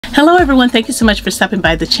Hello everyone, thank you so much for stopping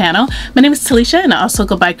by the channel. My name is Talisha and I also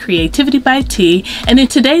go by CreativiTeeByT, and in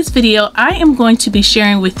today's video I am going to be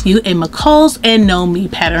sharing with you a MCCALL'S and Know Me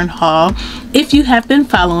pattern haul. If you have been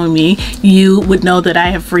following me, you would know that I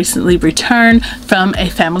have recently returned from a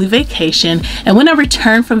family vacation, and when I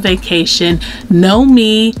returned from vacation, Know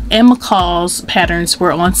Me and MCCALL'S patterns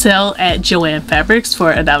were on sale at Joann Fabrics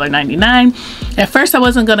for $1.99. At first I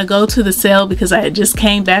wasn't going to go to the sale because I had just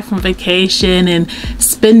came back from vacation and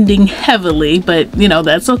spending heavily, but you know,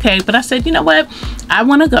 that's okay. But I said, you know what, I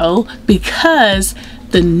want to go because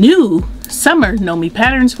the new summer Know Me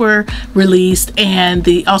patterns were released, and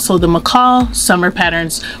also the MCCALL summer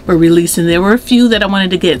patterns were released, and there were a few that I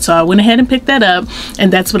wanted to get, so I went ahead and picked that up,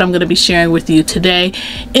 and that's what I'm going to be sharing with you today.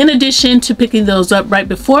 In addition to picking those up right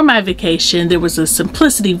before my vacation, there was a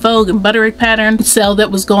Simplicity, Vogue, and Butterick pattern sale that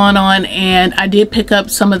was going on, and I did pick up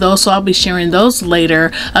some of those, so I'll be sharing those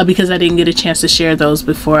later because I didn't get a chance to share those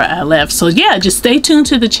before I left. So yeah, just stay tuned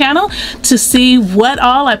to the channel to see what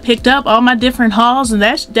all I picked up, all my different hauls, and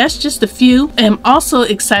that's just a few. I'm also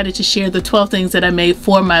excited to share the 12 things that I made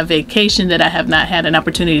for my vacation that I have not had an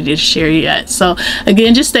opportunity to share yet. So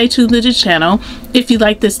again, just stay tuned to the channel. If you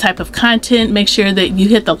like this type of content, make sure that you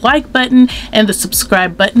hit the like button and the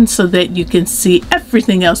subscribe button so that you can see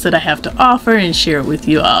everything else that I have to offer and share it with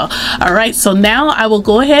you all. Alright, so now I will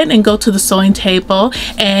go ahead and go to the sewing table,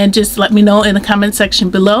 and just let me know in the comment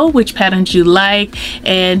section below which patterns you like,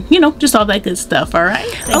 and you know, just all that good stuff.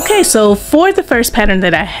 Alright, okay, so for the first pattern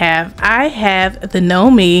that I have the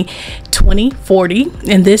Know Me 2040,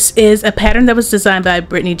 and this is a pattern that was designed by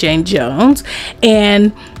Brittany Jane Jones,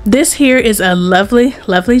 and this here is a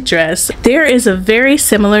lovely dress. There is a very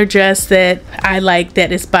similar dress that I like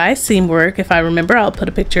that is by Seamwork. If I remember, I'll put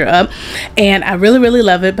a picture up, and I really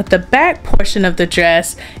love it, but the back portion of the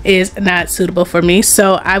dress is not suitable for me,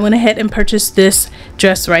 so I went ahead and purchased this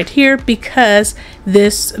dress right here because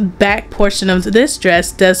this back portion of this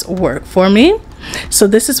dress does work for me. So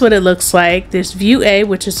this is what it looks like. There's view A,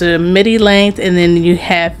 which is a midi length, and then you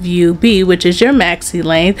have view B, which is your maxi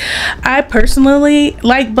length. I personally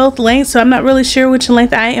like both lengths, so I'm not really sure which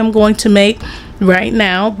length I am going to make right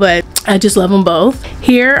now, but I just love them both.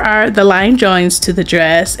 Here are the line joins to the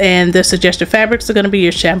dress, and the suggested fabrics are going to be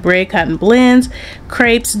your chambray cotton blends,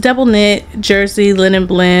 crepes, double knit, jersey, linen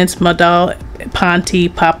blends, modal,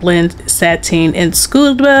 ponte, poplin, sateen, and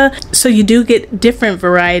scuba. So you do get different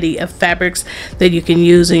variety of fabrics that you can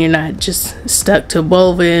use, and you're not just stuck to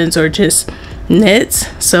wovens or just knits.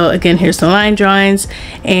 So again, here's the line drawings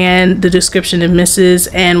and the description of Mrs.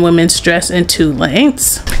 and women's dress in 2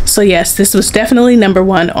 lengths. So yes, this was definitely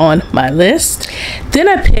 #1 on my list. Then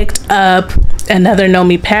I picked up another Know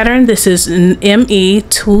Me pattern. This is an ME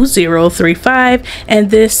 2035,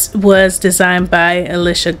 and this was designed by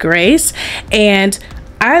Alicia Grace, and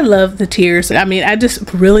I love the tiers. I mean, I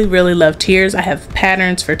just really love tiers. I have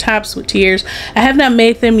patterns for tops with tiers. I have not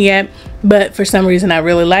made them yet, but for some reason I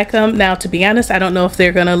really like them. Now, to be honest, I don't know if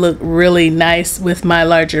they're gonna look really nice with my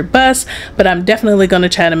larger bust, but I'm definitely gonna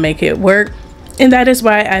try to make it work, and that is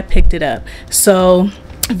why I picked it up. So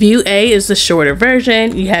view A is the shorter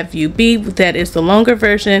version, you have view B, that is the longer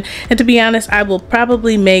version, and to be honest, I will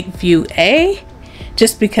probably make view A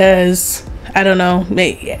just because I don't know,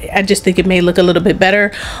 I just think it may look a little bit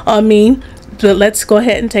better on me. But let's go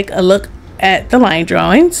ahead and take a look at the line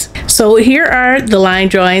drawings. So here are the line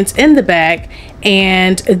drawings in the back,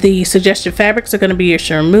 and the suggested fabrics are going to be your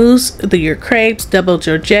charmeuse, your crepes, double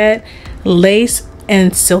georgette, lace,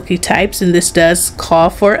 and silky types, and this does call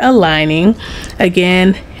for a lining.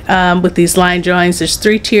 Again, with these line drawings, there's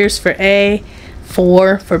 3 tiers for A,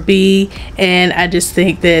 4 for B, and I just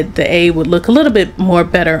think that the A would look a little bit more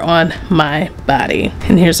better on my body.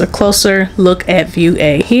 And here's a closer look at view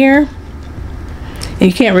A here, and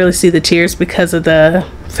you can't really see the tiers because of the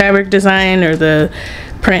fabric design or the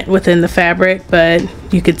print within the fabric, but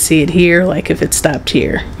you could see it here, like if it stopped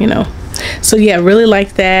here, you know. So yeah, really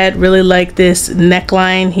like that. Really like this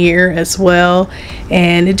neckline here as well,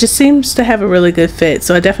 and it just seems to have a really good fit,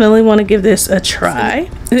 so I definitely want to give this a try.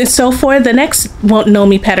 So for the next Know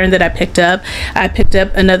Me pattern that I picked up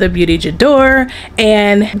another Beauty J'adore,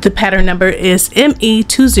 and the pattern number is ME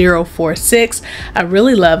 2046. I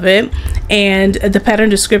really love it, and the pattern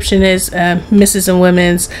description is Mrs. and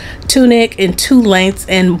Women's tunic in 2 lengths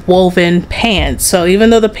and woven pants. So even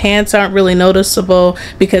though the pants aren't really noticeable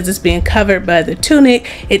because it's being covered by the tunic,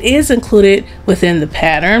 it is included within the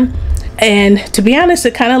pattern. And to be honest,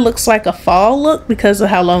 it kind of looks like a fall look because of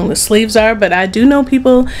how long the sleeves are, but I do know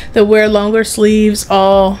people that wear longer sleeves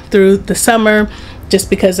all through the summer, just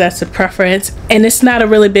because that's a preference. And it's not a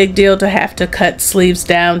really big deal to have to cut sleeves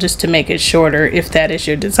down just to make it shorter if that is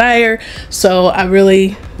your desire. So I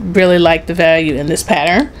really like the value in this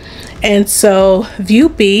pattern. And so view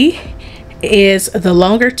B is the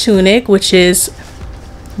longer tunic, which is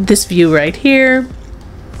this view right here,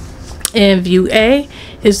 and view A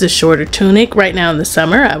is the shorter tunic. Right now in the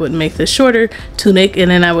summer I would make the shorter tunic, and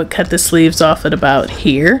then I would cut the sleeves off at about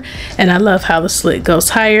here. And I love how the slit goes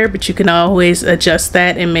higher, but you can always adjust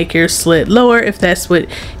that and make your slit lower if that's what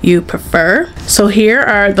you prefer. So here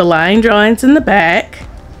are the line drawings in the back,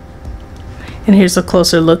 and here's a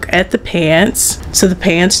closer look at the pants. So the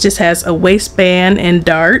pants just has a waistband and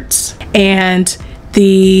darts, and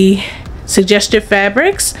the suggested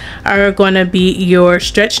fabrics are going to be your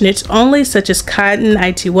stretch knits only, such as cotton,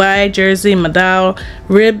 ITY, jersey, modal,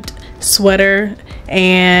 ribbed sweater,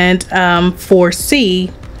 and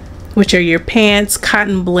 4C, which are your pants,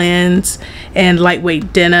 cotton blends, and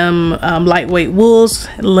lightweight denim, lightweight wools,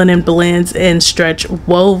 linen blends, and stretch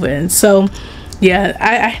woven. So yeah,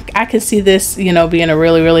 I can see this, you know, being a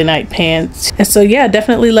really nice pants. And so yeah,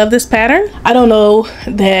 definitely love this pattern. I don't know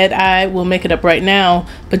that I will make it up right now,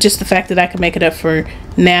 but just the fact that I can make it up for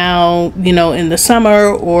now, you know, in the summer,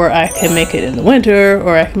 or I can make it in the winter,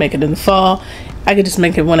 or I can make it in the fall. I could just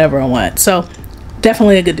make it whenever I want. So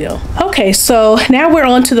definitely a good deal. Okay, so now we're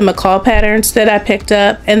on to the McCall patterns that I picked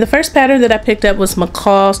up. And the first pattern that I picked up was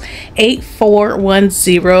McCall's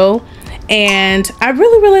 8410. And I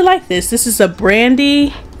really like this. This is a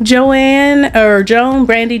Brandy Joan,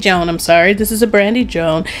 I'm sorry. This is a Brandy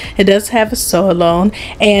Joan. It does have a sew along,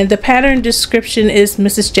 and the pattern description is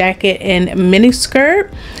Mrs. Jacket and mini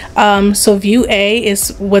skirt. So view A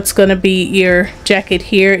is what's going to be your jacket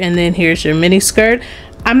here, and then here's your mini skirt.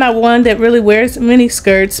 I'm not one that really wears mini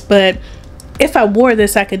skirts, but if I wore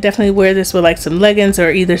this, I could definitely wear this with like some leggings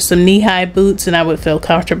or either some knee-high boots, and I would feel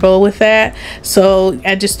comfortable with that. So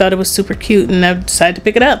I just thought it was super cute, and I decided to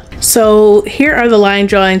pick it up. So here are the line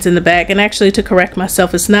drawings in the back, and actually, to correct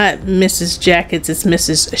myself, it's not Mrs. Jackets, it's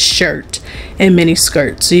Mrs. Shirt and mini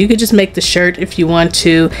skirt. So you could just make the shirt if you want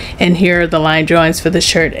to, and here are the line drawings for the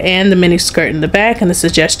shirt and the mini skirt in the back. And the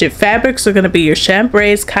suggested fabrics are going to be your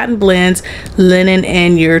chambrays, cotton blends, linen,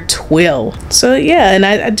 and your twill. So yeah, and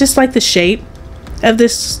I just like the shape of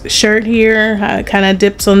this shirt here, how it kind of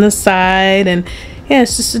dips on the side, and yeah,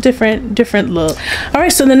 it's just a different look. All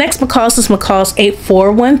right, so the next McCall's is McCall's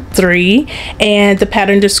 8413, and the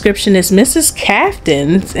pattern description is Mrs.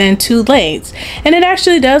 Caftans and 2 lengths, and it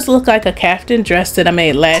actually does look like a caftan dress that I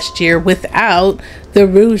made last year without the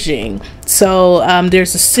ruching. So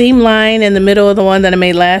there's a seam line in the middle of the one that I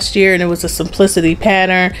made last year, and it was a simplicity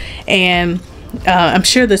pattern, and I'm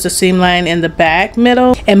sure there's a seam line in the back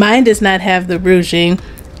middle, and mine does not have the ruching.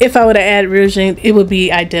 If I would have added ruching, it would be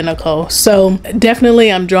identical. So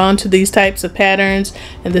definitely I'm drawn to these types of patterns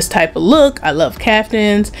and this type of look. I love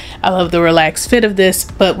caftans. I love the relaxed fit of this,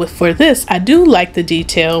 but for this, I do like the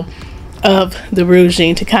detail of the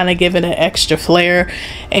ruching to kind of give it an extra flair,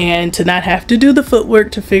 and to not have to do the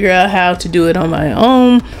footwork to figure out how to do it on my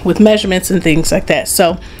own with measurements and things like that.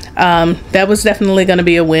 So that was definitely going to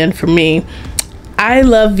be a win for me. I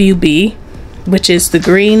love view B, which is the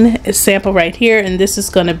green sample right here, and this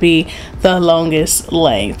is going to be the longest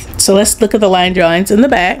length. So let's look at the line drawings in the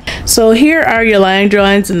back. So here are your line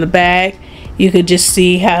drawings in the back. You could just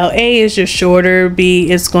see how A is your shorter,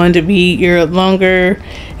 B is going to be your longer.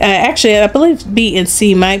 Actually, I believe B and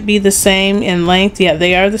C might be the same in length. Yeah,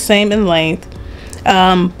 they are the same in length.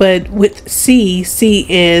 But with C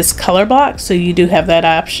is color block, so you do have that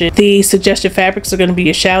option. The suggested fabrics are going to be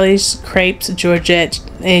your chalets, crepes, georgette,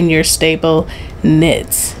 and your staple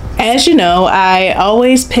knits. As you know, I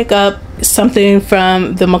always pick up something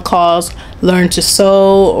from the McCall's Learn to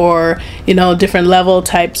Sew, or you know, different level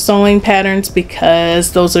type sewing patterns,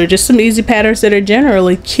 because those are just some easy patterns that are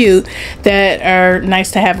generally cute, that are nice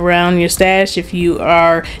to have around your stash if you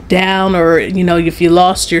are down, or you know, if you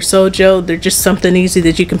lost your sojo. They're just something easy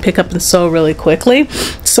that you can pick up and sew really quickly.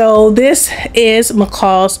 So this is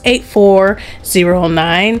McCall's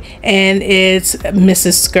 8409, and it's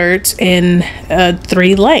Mrs. skirts in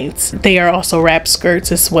 3 lengths. They are also wrap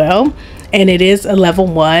skirts as well, and it is a level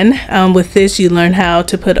 1. With this, you learn how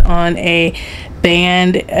to put on a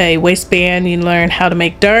band, a waistband, you learn how to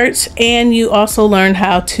make darts, and you also learn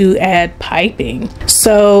how to add piping.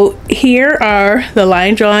 So here are the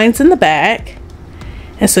line drawings in the back,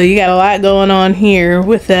 and so you got a lot going on here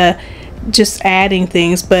with just adding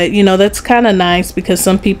things, but you know, that's kind of nice because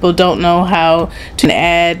some people don't know how to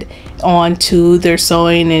add onto their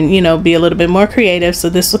sewing and, you know, be a little bit more creative. So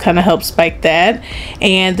this will kind of help spike that.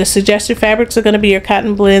 And the suggested fabrics are going to be your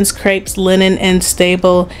cotton blends, crepes, linen, and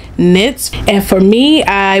stable knits. And for me,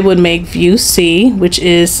 I would make View C, which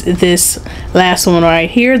is this last one right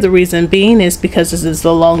here. The reason being is because this is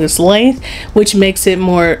the longest length, which makes it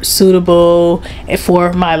more suitable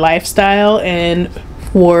for my lifestyle and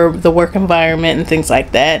for the work environment and things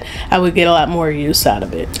like that. I would get a lot more use out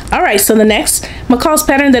of it. All right, so the next MCCALL'S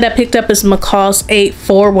pattern that I picked up is MCCALL'S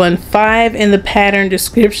 8415, and the pattern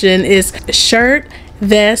description is shirt,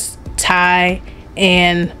 vest, tie,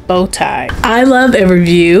 and bow tie. I love every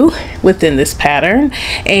view within this pattern,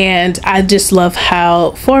 and I just love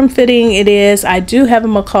how form-fitting it is. I do have a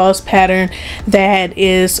MCCALL'S pattern that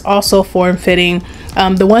is also form-fitting.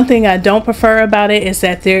 The one thing I don't prefer about it is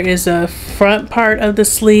that there is a front part of the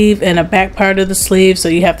sleeve and a back part of the sleeve, so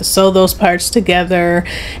you have to sew those parts together,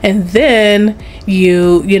 and then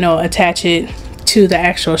you know, attach it to the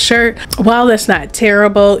actual shirt. While that's not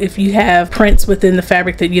terrible, if you have prints within the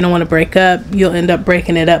fabric that you don't want to break up, you'll end up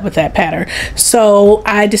breaking it up with that pattern. So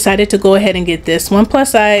I decided to go ahead and get this one.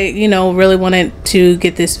 Plus, I, you know, really wanted to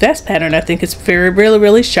get this vest pattern. I think it's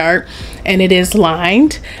really sharp, and it is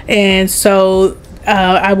lined, and so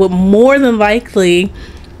I would more than likely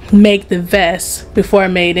make the vest before I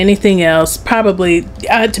made anything else. Probably,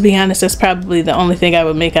 to be honest, that's probably the only thing I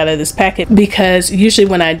would make out of this packet, because usually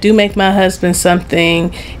when I do make my husband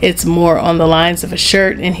something, it's more on the lines of a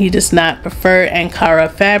shirt, and he does not prefer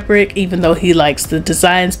Ankara fabric, even though he likes the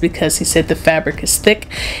designs, because he said the fabric is thick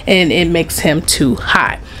and it makes him too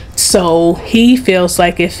hot. So he feels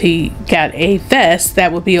like if he got a vest,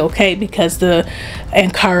 that would be okay, because the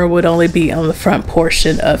Ankara would only be on the front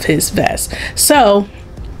portion of his vest. So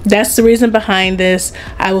that's the reason behind this.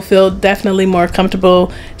 I will feel definitely more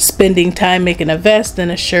comfortable spending time making a vest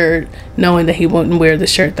than a shirt, knowing that he wouldn't wear the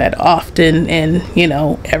shirt that often. And, you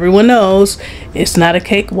know, everyone knows it's not a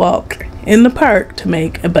cakewalk in the park to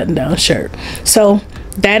make a button-down shirt. So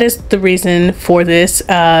that is the reason for this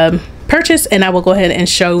purchase, and I will go ahead and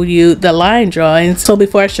show you the line drawings. So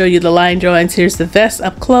before I show you the line drawings, here's the vest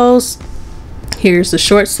up close. Here's the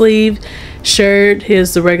short sleeve shirt.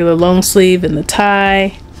 Here's the regular long sleeve and the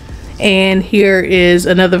tie. And here is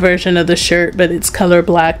another version of the shirt, but it's color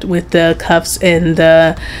blocked with the cuffs and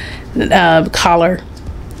the collar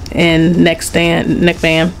and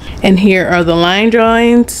neckband. And here are the line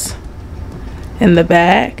drawings in the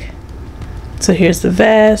back. So here's the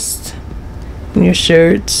vest and your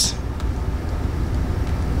shirts,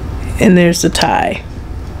 and there's the tie.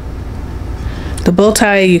 The bow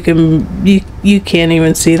tie, you can't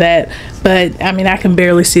even see that, but I mean, I can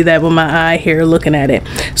barely see that with my eye here looking at it.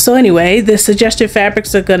 So anyway, the suggested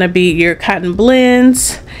fabrics are going to be your cotton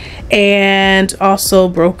blends, and also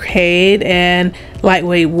brocade and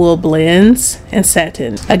lightweight wool blends and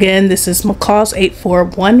satin. Again, this is MCCALL'S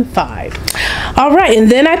 8415. All right, and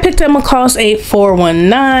then I picked up MCCALL'S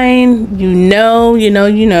 8419.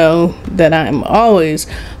 You know that I'm always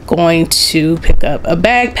going to pick up a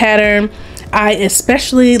bag pattern. I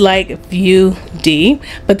especially like View D,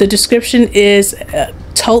 but the description is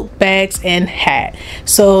tote, bags, and hat.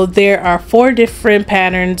 So there are 4 different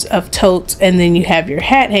patterns of totes, and then you have your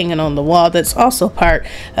hat hanging on the wall. That's also part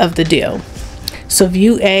of the deal. So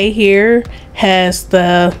View A here has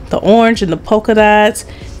the orange and the polka dots.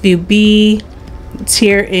 View B, it's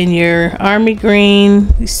here in your army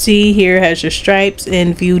green. You see here has your stripes,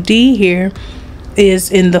 and View D here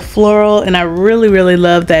is in the floral, and I really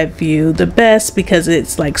love that view the best because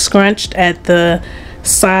it's like scrunched at the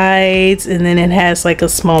sides, and then it has like a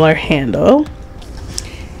smaller handle.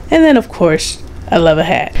 And then of course I love a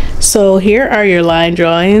hat. So here are your line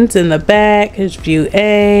drawings in the back. Here's View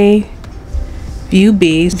A, View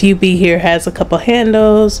B. View B here has a couple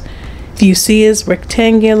handles. View C is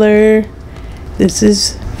rectangular. This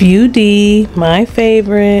is View D, my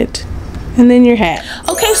favorite. And then your hat.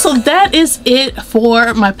 Okay, so that is it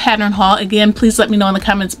for my pattern haul. Again, please let me know in the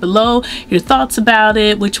comments below your thoughts about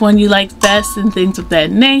it, which one you like best, and things of that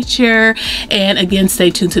nature. And again,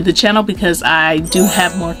 stay tuned to the channel because I do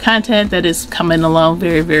have more content that is coming along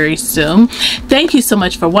very soon. Thank you so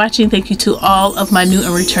much for watching. Thank you to all of my new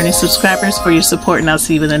and returning subscribers for your support, and I'll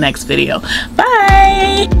see you in the next video.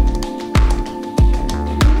 Bye!